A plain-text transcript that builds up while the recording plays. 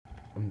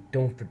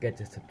Don't forget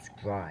to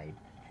subscribe.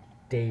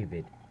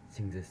 David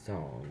sings a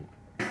song.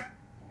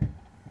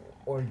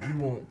 Or you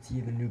won't see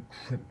the new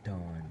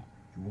Krypton.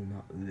 You will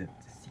not live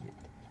to see it.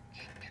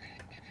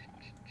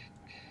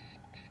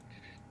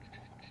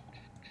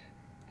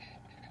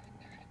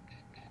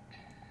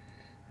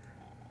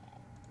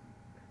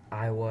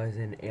 I was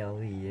an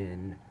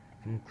alien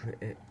from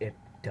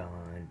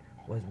Krypton.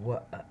 Was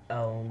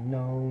well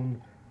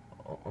known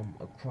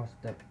across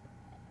the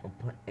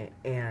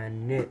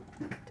planet.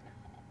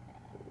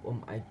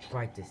 I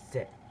tried to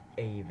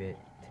save it,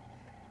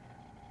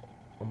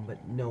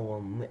 but no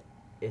one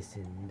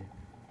listened.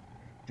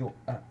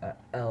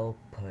 Joel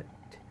put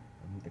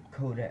the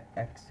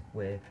codex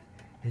with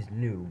his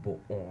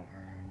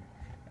newborn.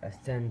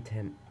 Sent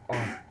him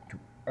off to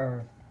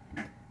Earth.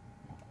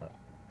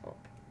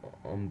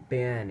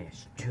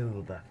 Banished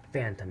to the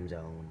Phantom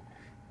Zone.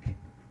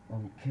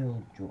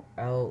 Killed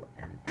Joel,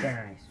 and then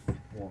I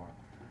swore,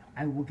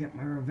 I will get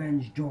my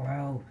revenge,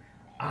 Joel.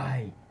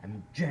 I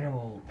am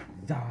General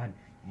Zod.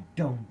 You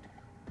don't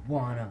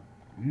wanna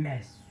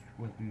mess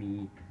with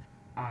me.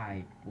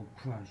 I will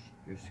crush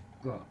your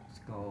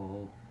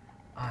skull.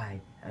 I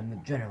am the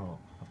General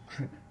of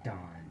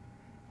Krypton.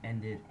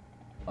 Ended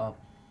up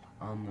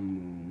on the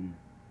moon.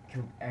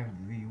 Killed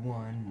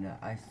everyone that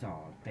I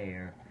saw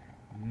there.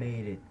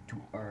 Made it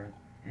to Earth,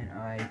 and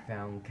I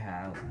found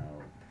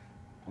Kal-El.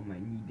 I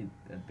needed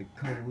the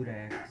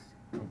codex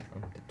to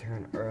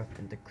turn Earth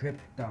into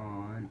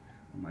Krypton.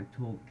 I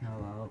told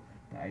Kal-El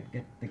that I'd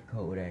get the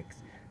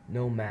codex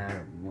no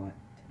matter what.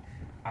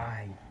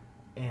 I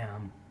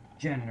am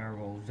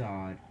General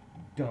Zod.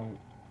 Don't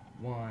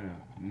wanna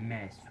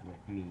mess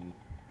with me.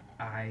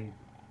 I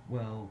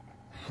will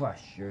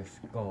crush your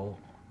skull.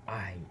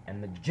 I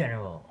am the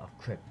General of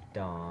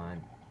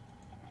Krypton.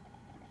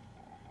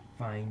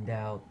 Find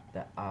out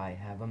that I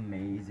have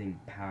amazing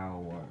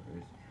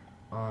powers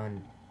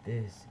on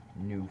this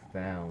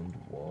newfound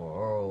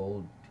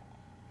world.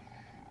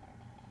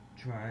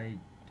 Tried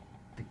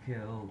to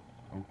kill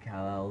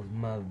Kal-El's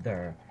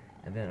mother,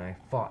 and then I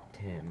fought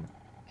him.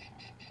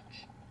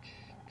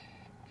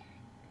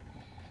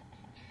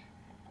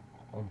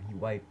 He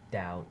wiped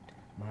out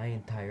my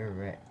entire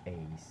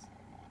race.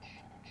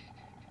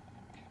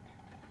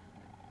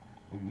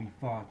 We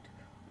fought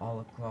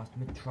all across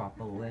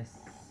Metropolis.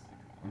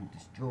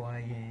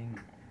 Destroying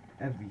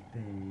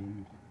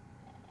everything.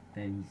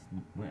 Then he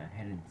went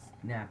ahead and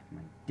snapped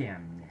my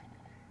damn neck.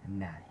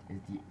 And that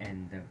is the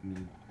end of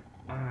me.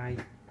 I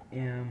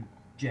am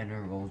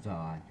General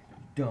Zod.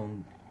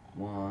 Don't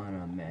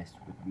wanna mess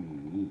with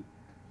me.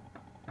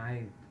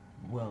 I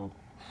will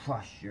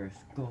crush your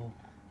skull.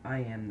 I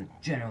am the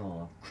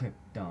General of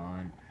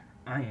Krypton.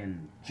 I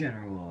am the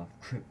General of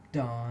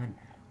Krypton.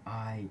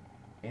 I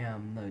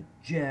am the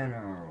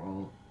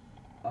General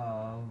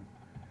of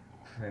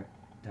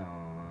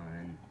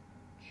Krypton.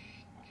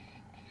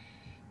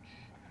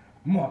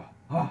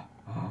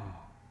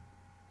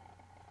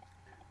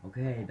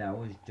 Okay, that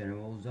was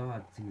General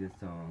Zod sing the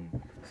song.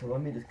 So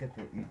let me just get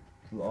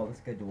through all the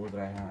schedules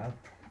that I have.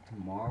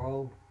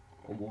 Tomorrow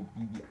will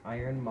be the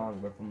Iron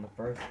Monger from the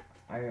first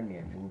Iron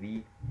Man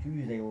movie.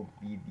 Tuesday will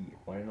be the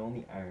one and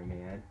only Iron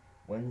Man.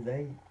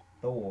 Wednesday,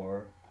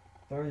 Thor.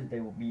 Thursday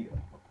will be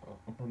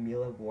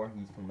Pamela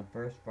Voorhees from the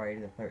first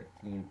Friday the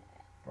 13th.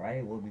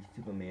 Friday will be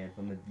Superman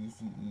from the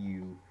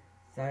DCEU.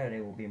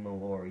 Saturday will be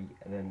Mallory,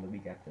 and then the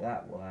week after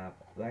that we'll have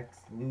Lex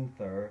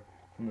Luthor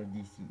from the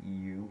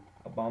DCEU,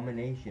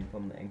 Abomination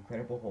from the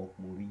Incredible Hulk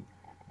movie,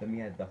 then we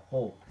had the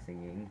Hulk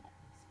singing,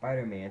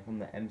 Spider-Man from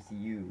the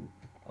MCU,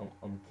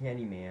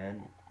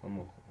 Candyman from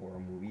the horror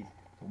movies,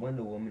 the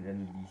Wonder Woman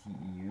in the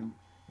DCEU,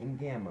 and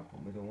Gamma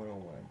from Wizard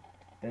 101.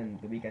 Then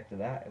the week after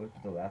that, which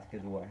is the last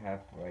schedule I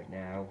have for right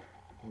now,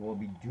 there will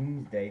be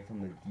Doomsday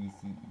from the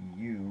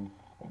DCEU,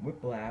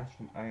 Whiplash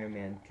from Iron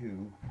Man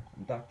 2,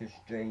 Doctor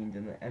Strange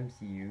in the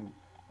MCU,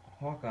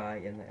 Hawkeye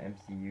in the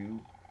MCU,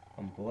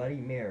 Bloody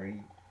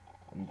Mary,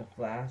 The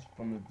Flash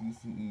from the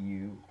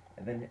DCEU,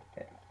 and then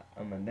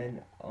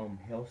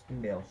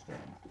Hailstorm Maelstrom.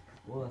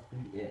 Well, that's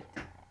gonna be it.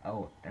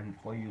 Oh, and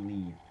before you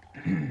leave,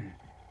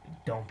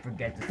 don't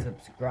forget to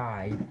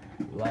subscribe,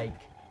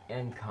 like,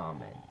 and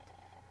comment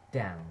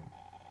down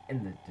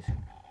in the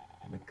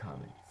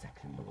comment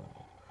section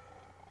below,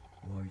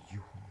 or you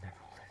will never